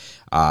think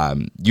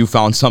you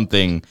found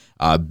something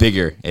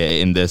bigger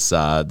in this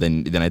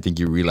than I think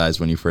you realized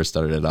when you first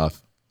started it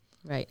off.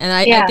 Right. And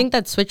I Yeah. think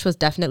that switch was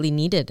definitely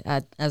needed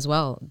as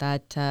well.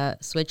 That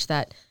switch,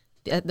 that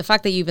the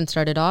fact that you even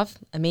started off,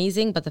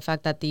 amazing, but the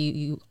fact that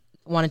you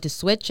wanted to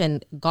switch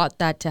and got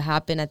that to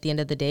happen at the end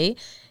of the day,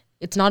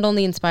 it's not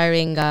only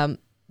inspiring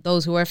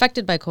those who are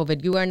affected by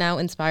COVID, you are now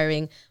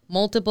inspiring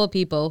multiple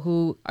people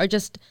who are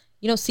just,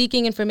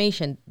 seeking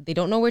information. They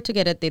don't know where to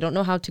get it. They don't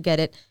know how to get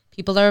it.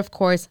 People are, of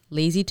course,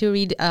 lazy to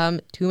read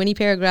too many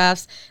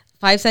paragraphs.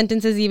 5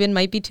 sentences even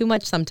might be too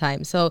much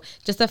sometimes. So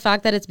just the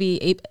fact that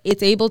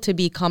it's able to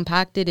be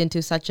compacted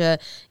into such a,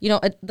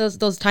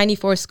 those tiny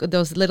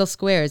those little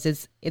squares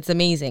it's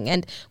amazing.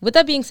 And with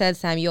that being said,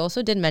 Sam, you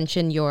also did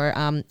mention your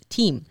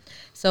team.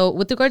 So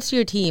with regards to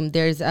your team,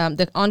 there's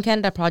the On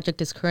Canada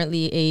project is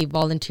currently a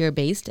volunteer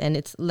based and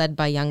it's led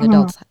by young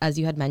adults, as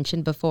you had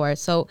mentioned before.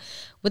 So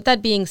with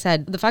that being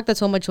said, the fact that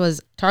so much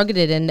was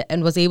targeted and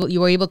you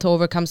were able to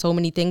overcome so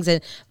many things,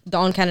 and the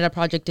On Canada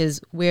project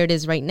is where it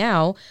is right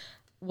now.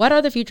 What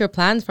are the future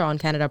plans for On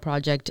Canada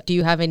project? Do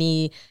you have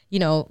any,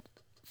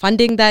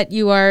 funding that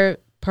you are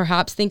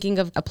perhaps thinking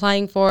of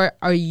applying for?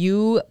 Are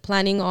you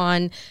planning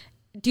on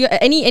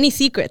any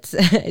secrets,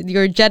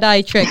 your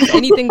Jedi tricks,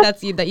 anything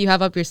that you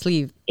have up your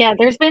sleeve? Yeah,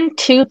 there's been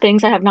 2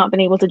 things I have not been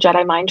able to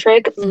Jedi mind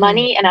trick: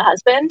 money and a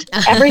husband.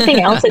 Everything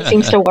else, it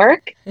seems to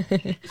work.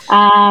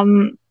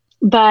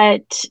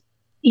 But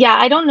yeah,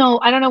 I don't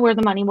know where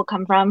the money will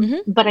come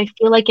from, but I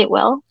feel like it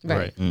will.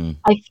 Right. Mm.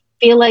 I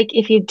feel like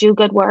if you do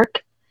good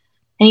work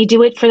and you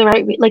do it for the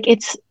right,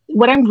 it's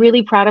what I'm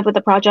really proud of with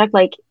the project,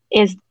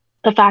 is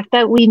the fact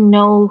that we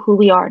know who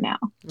we are now.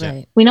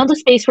 Right. We know the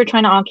space we're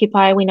trying to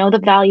occupy. We know the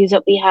values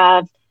that we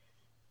have.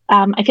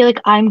 I feel like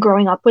I'm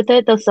growing up with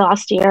it. This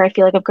last year, I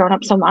feel like I've grown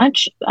up so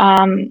much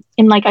in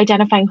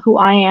identifying who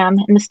I am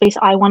in the space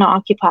I want to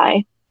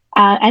occupy,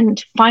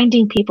 and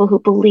finding people who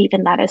believe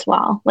in that as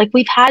well.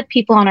 We've had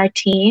people on our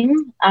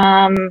team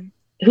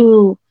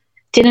who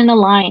didn't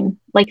align.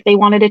 They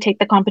wanted to take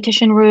the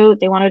competition route.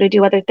 They wanted to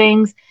do other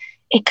things.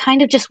 It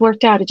kind of just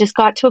worked out. It just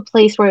got to a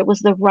place where it was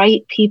the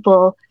right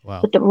people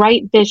with the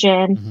right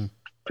vision,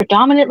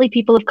 predominantly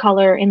people of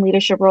color in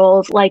leadership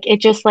roles.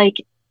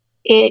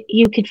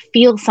 You could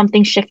feel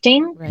something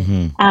shifting. Right.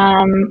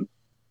 Mhm.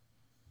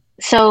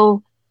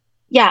 So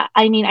yeah,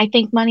 I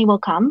think money will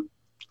come.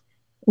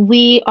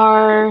 We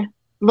are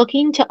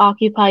looking to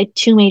occupy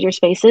 2 major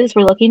spaces.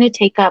 We're looking to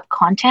take up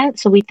content.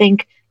 So we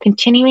think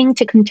continuing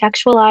to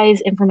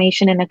contextualize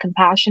information in a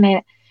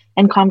compassionate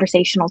and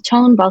conversational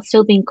tone while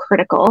still being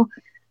critical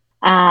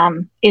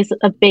is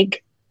a big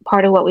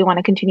part of what we want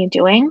to continue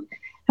doing.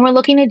 And we're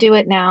looking to do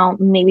it now,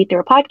 maybe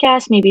through a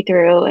podcast, maybe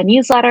through a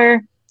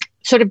newsletter,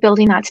 sort of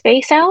building that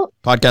space out.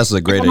 Podcast is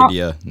a great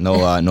idea.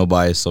 No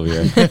bias over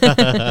here.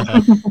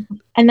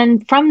 And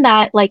then from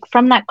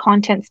that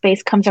content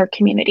space comes our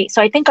community.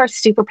 So I think our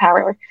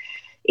superpower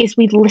is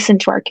we listen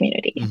to our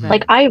community.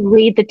 Like I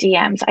read the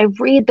DMs, I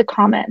read the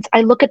comments,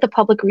 I look at the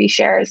public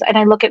reshares, and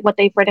I look at what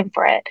they've written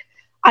for it.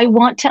 I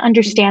want to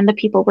understand the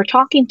people we're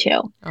talking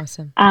to.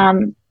 Awesome.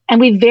 And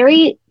we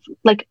very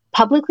like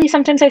publicly,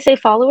 sometimes I say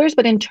followers,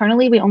 but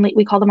internally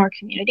we call them our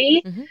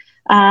community.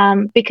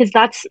 Because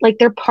that's like,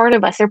 they're part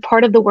of us. They're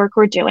part of the work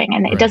we're doing.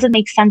 And it doesn't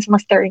make sense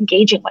unless they're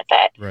engaging with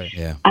it. Right.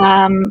 Yeah.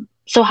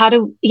 So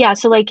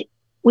like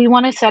we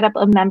want to set up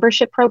a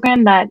membership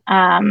program that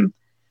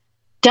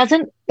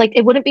doesn't like,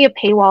 it wouldn't be a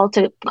paywall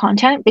to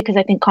content, because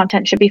I think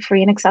content should be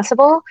free and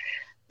accessible,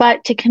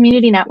 but to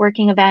community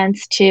networking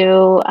events,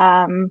 to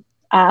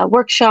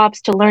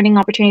workshops, to learning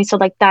opportunities. So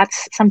like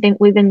that's something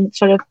we've been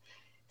sort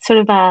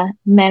of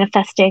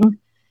manifesting.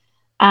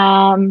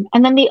 And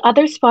then the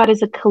other spot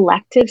is a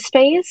collective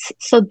space.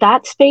 So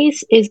that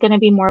space is going to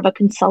be more of a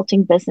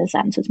consulting business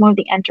end. So it's more of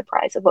the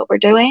enterprise of what we're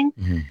doing.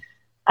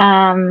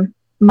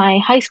 My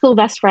high school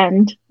best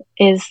friend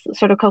is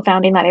sort of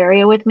co-founding that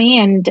area with me.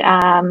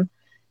 And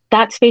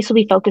that space will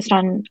be focused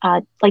on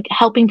like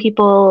helping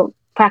people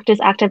practice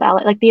active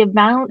ally. Like the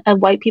amount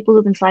of white people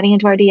who've been sliding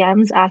into our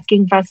DMs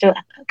asking for us to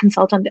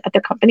consult on at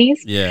their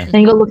companies. Yeah.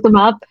 Then you go look them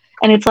up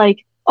and it's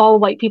like all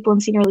white people in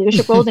senior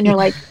leadership roles. And you're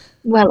like,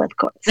 well, of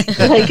course.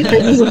 Like,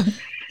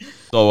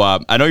 So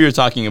I know you're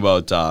talking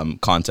about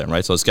content,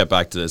 right? So let's get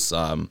back to this.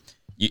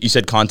 You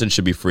said content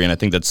should be free, and I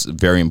think that's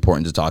very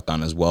important to talk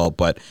on as well.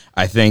 But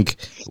I think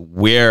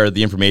where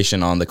the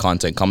information on the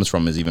content comes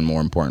from is even more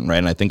important, right?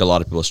 And I think a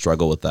lot of people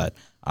struggle with that.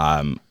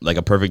 Like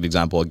a perfect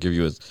example I'll give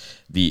you is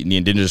the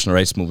Indigenous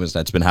rights movements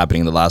that's been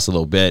happening in the last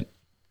little bit.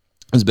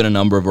 There's been a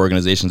number of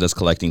organizations that's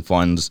collecting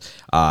funds,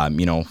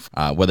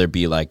 whether it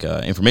be like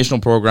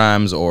informational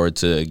programs or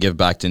to give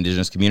back to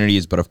Indigenous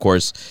communities. But of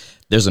course,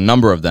 there's a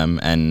number of them,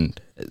 and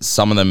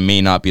some of them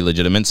may not be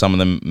legitimate. Some of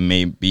them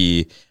may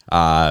be,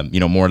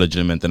 more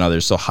legitimate than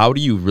others. So how do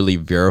you really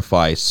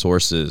verify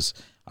sources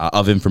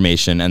of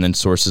information and then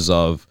sources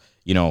of,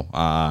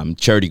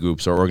 charity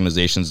groups or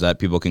organizations that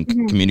people can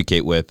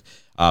communicate with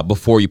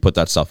before you put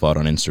that stuff out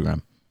on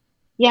Instagram?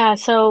 Yeah.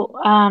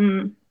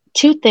 So,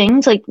 two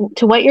things, like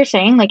to what you're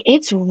saying, like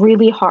it's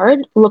really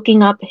hard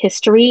looking up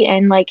history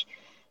and like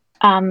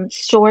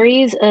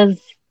stories of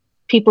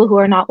people who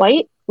are not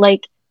white.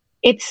 Like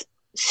it's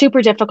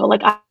super difficult.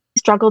 Like I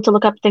struggle to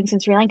look up things in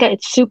Sri Lanka.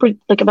 It's super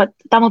like about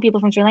Tamil people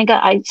from Sri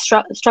Lanka. I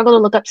struggle to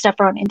look up stuff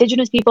around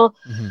Indigenous people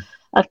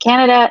of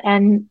Canada.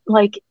 And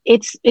like,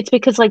 it's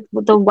because like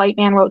the white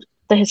man wrote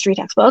the history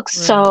textbooks.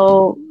 Right.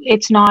 So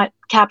it's not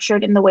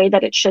captured in the way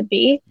that it should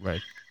be.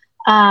 Right.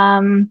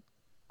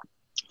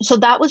 So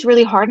that was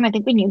really hard. And I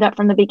think we knew that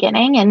from the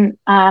beginning. And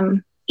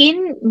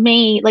in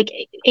May, like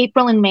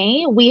April and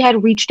May, we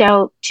had reached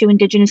out to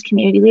Indigenous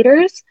community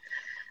leaders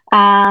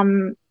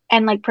and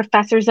like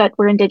professors that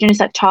were Indigenous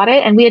that taught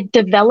it. And we had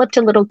developed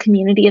a little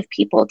community of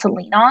people to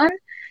lean on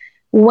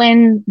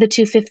when the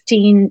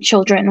 215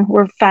 children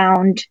were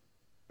found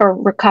or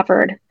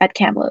recovered at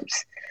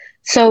Kamloops.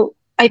 So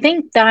I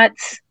think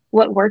that's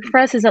what worked for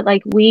us, is that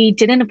like we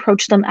didn't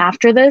approach them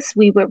after this.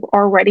 We were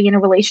already in a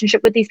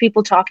relationship with these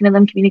people, talking to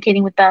them,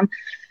 communicating with them,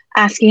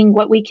 asking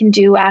what we can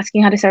do,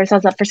 asking how to set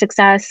ourselves up for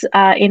success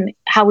in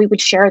how we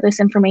would share this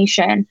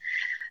information.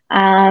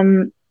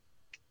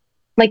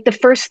 Like the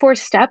first 4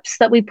 steps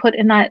that we put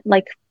in that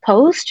like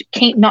post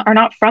are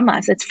not from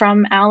us. It's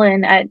from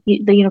Alan at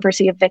the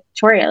University of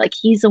Victoria. Like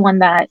he's the one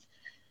that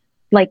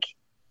like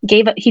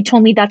he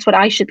told me that's what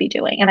I should be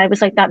doing. And I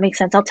was like, that makes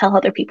sense. I'll tell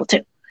other people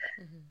too.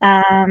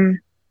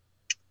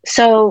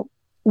 So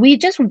we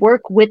just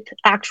work with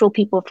actual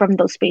people from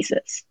those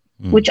spaces,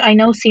 which I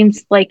know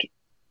seems like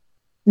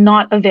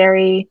not a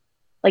very,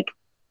 like,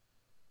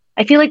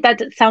 I feel like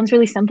that sounds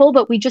really simple,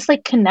 but we just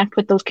like connect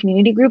with those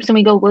community groups and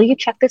we go, will you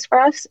check this for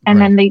us? And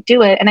then they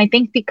do it. And I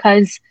think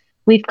because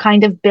we've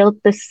kind of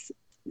built this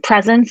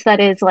presence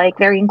that is like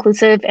very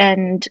inclusive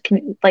and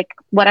like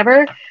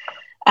whatever,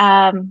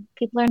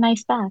 people are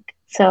nice back.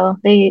 So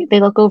they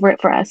look over it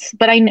for us.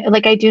 But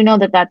I do know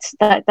that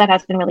that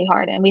has been really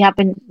hard, and we have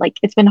been like,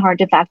 it's been hard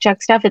to fact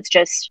check stuff. It's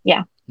just,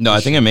 yeah. No,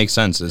 I think it makes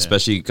sense,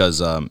 especially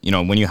because,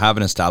 when you have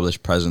an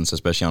established presence,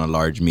 especially on a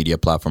large media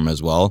platform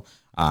as well,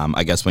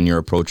 I guess when you're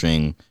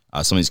approaching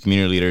some of these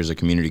community leaders or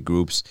community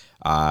groups,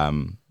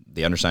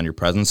 they understand your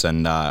presence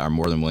and are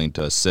more than willing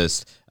to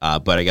assist.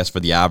 But I guess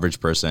for the average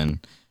person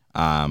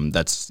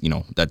that's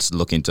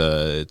looking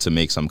to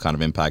make some kind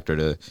of impact or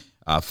to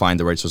find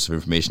the right source of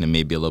information, it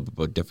may be a little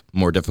bit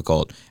more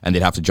difficult, and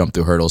they'd have to jump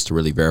through hurdles to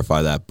really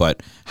verify that.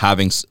 But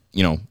having,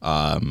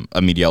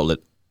 a media outlet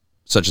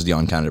such as the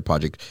On Canada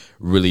Project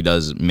really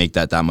does make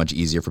that much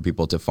easier for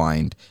people to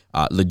find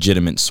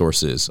legitimate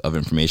sources of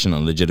information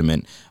and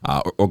legitimate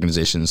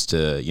organizations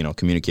to,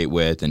 communicate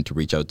with and to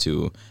reach out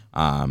to,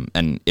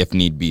 and if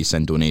need be,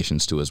 send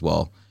donations to as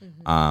well.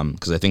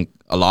 Because I think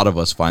a lot of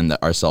us find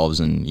that ourselves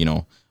in,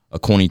 a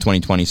Coney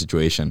 2020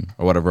 situation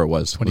or whatever it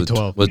was.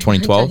 2012. Was it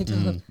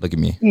 2012? Look at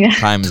me. Yeah.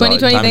 2020,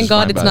 thank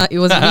God it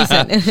wasn't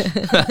recent.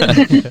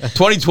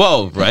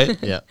 2012, right?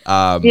 Yeah.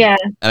 Yeah.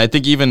 And I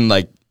think even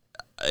like,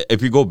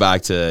 if you go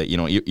back to,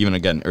 even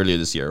again, earlier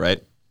this year,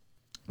 right?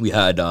 we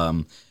had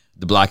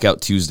the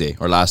Blackout Tuesday,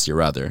 or last year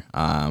rather,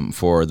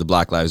 for the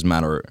Black Lives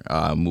Matter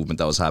movement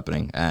that was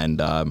happening.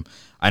 And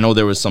I know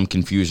there was some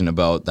confusion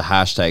about the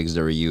hashtags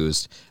that were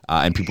used,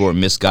 and people were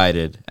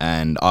misguided.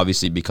 And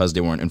obviously, because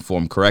they weren't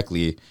informed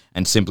correctly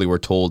and simply were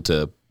told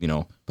to,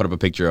 put up a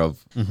picture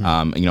of,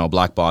 a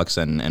black box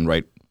and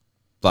write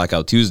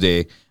Blackout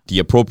Tuesday, the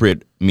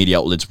appropriate media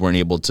outlets weren't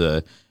able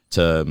to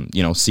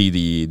see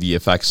the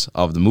effects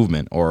of the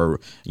movement, or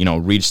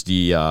reach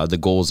the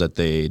goals that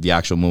the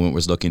actual movement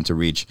was looking to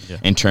reach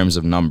in terms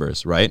of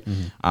numbers, right?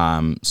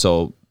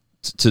 So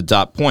to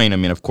that point, I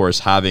mean, of course,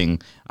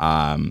 having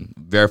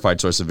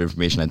verified source of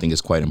information, I think,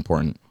 is quite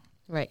important.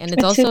 Right, and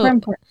it's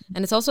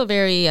also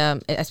very,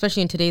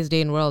 especially in today's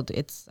day and world,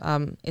 it's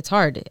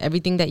hard.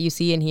 Everything that you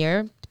see and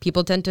hear,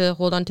 people tend to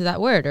hold on to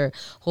that word or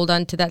hold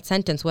on to that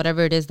sentence,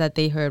 whatever it is that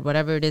they heard,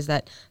 whatever it is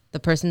that the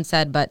person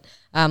said. But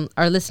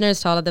our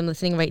listeners, to all of them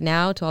listening right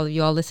now, to all of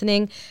you all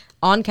listening,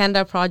 On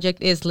Canada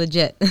Project is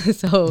legit.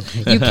 So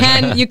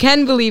you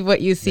can believe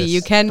what you see,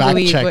 you can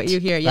believe what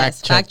you hear.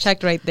 Yes, fact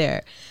checked right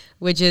there,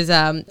 which is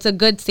it's a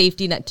good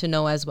safety net to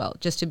know as well,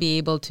 just to be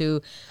able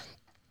to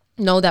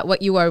know that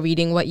what you are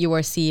reading, what you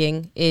are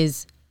seeing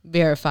is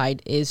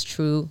verified, is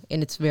true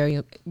in its very,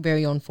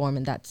 very own form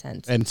in that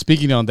sense. And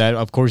speaking on that,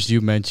 of course,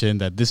 you mentioned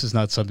that this is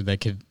not something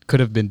that could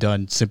have been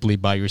done simply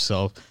by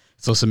yourself.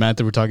 So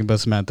Samantha, we're talking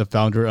about Samantha,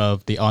 founder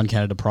of the On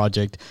Canada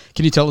Project.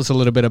 Can you tell us a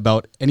little bit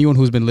about anyone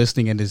who's been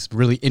listening and is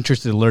really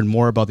interested to learn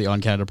more about the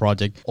On Canada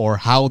Project, or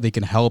how they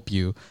can help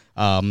you?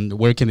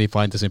 Where can they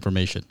find this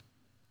information?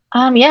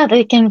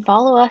 They can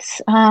follow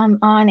us on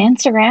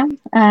Instagram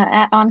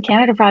at On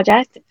Canada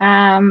Project.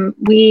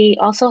 We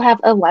also have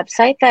a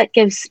website that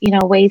gives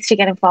ways to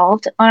get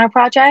involved on our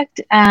project.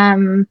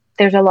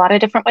 There's a lot of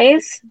different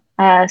ways.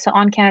 So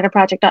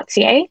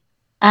oncanadaproject.ca.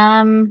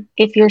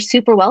 If you're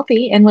super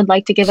wealthy and would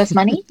like to give us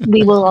money,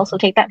 we will also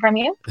take that from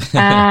you.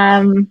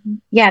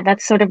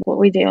 That's sort of what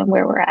we do and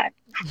where we're at.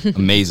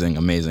 Amazing.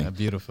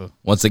 Beautiful.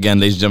 Once again,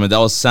 ladies and gentlemen, that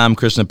was Sam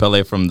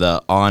Krishnapillai from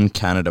the On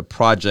Canada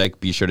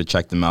Project. Be sure to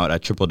check them out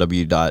at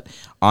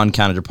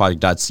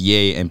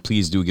www.oncanadaproject.ca, and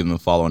please do give them a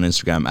follow on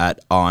Instagram at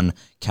On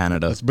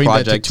Canada Let's bring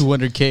Project. that to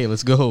 200K.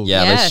 Let's go.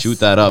 Yeah, let's shoot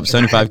that up.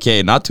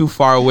 75K, not too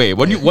far away.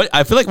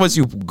 I feel like once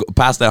you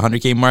pass that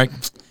 100K mark,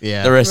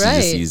 the rest is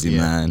just easy,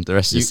 man. The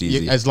rest is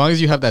easy. As long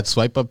as you have that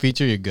swipe up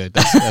feature, you're good.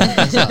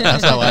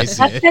 That's how I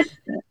see it.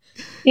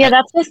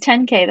 That's just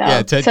 10K though.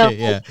 Yeah,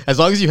 10K. As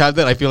long as you have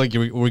that, I feel like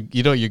you're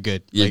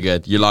good. You're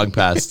good. You're long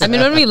past. I mean,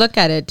 when we look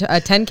at it,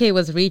 10K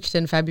was reached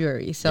in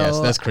February, so yes,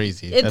 that's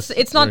crazy.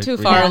 It's not too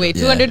far away.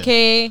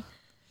 200K.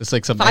 It's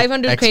like some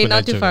 500K,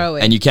 not too far away.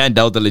 And you can't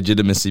doubt the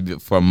legitimacy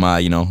from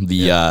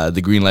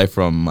the green light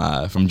from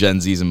Gen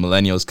Zs and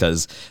millennials,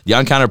 because the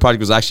On Canada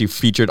Project was actually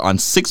featured on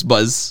Six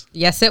Buzz.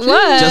 Yes, it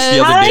was.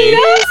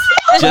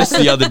 Just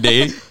the other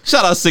day.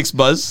 Shout out Six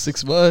Buzz.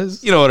 Six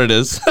Buzz. You know what it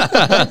is.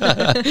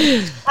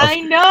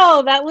 I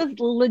know, that was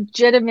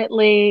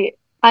legitimately.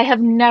 I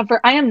am not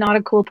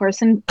a cool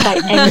person by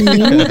any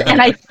means,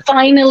 and I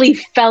finally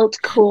felt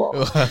cool.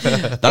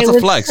 That's a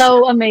flex.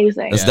 So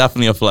amazing. That's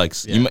definitely a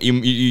flex. Yeah.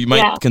 You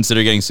might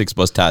consider getting Six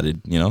Buzz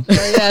tatted,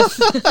 Yes.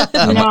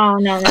 No.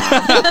 Not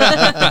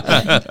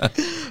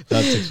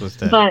Six Buzz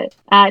tatted. But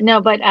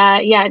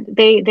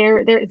they're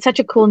it's such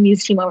a cool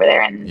news team over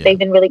there, and they've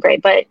been really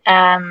great. But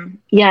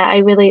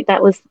that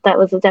was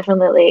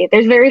definitely.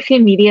 There's very few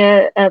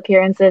media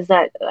appearances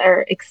that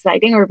are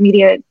exciting, or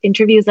media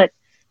interviews that.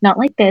 Not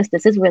like this.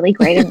 This is really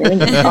great and really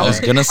useful. I was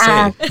gonna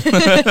say.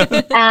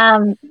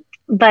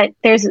 But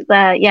there's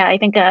I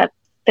think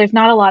there's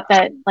not a lot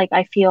that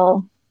I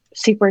feel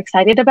super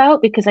excited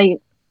about, because I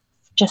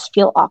just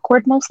feel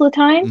awkward most of the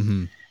time.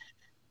 Mm-hmm.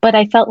 But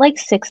I felt like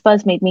Six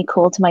Buzz made me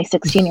cool to my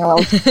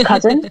 16-year-old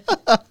cousin.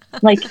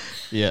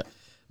 The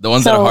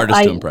ones that are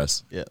hardest to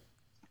impress.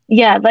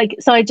 Yeah.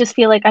 So I just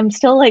feel like I'm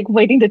still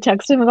waiting to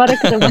text him about it,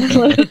 because I want to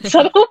let it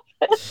settle.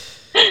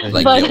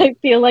 I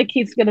feel like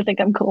he's gonna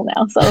think I'm cool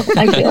now, so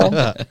I feel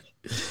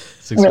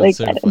really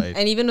excited.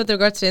 And even with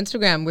regards to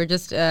Instagram, we're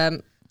just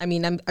I'm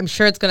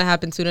sure it's gonna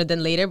happen sooner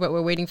than later, but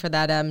we're waiting for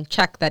that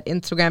check, that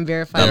Instagram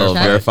verified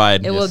check.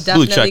 Verified. It will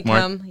definitely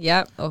come.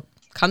 Yeah,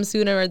 come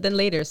sooner than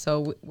later.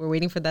 So we're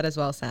waiting for that as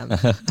well, Sam.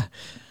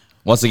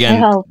 Once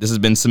again, this has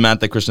been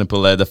Samantha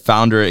Krishnapillai, the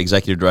founder,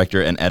 executive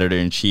director, and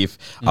editor-in-chief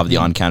of the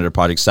On Canada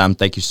Project. Sam,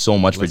 thank you so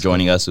much for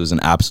joining us. It was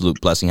an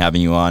absolute blessing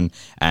having you on,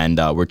 and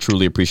we're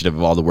truly appreciative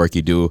of all the work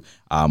you do.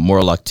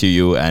 More luck to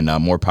you, and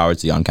more power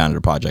to the On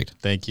Canada Project.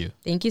 Thank you.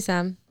 Thank you,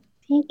 Sam.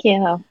 Thank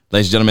you.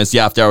 Ladies and gentlemen, it's the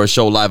After Hours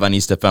Show live on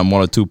East FM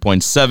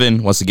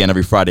 102.7. Once again,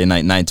 every Friday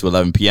night, 9 to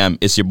 11 p.m.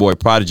 It's your boy,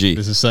 Prodigy.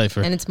 This is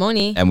Cypher. And it's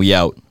Moni. And we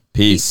out.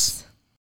 Peace.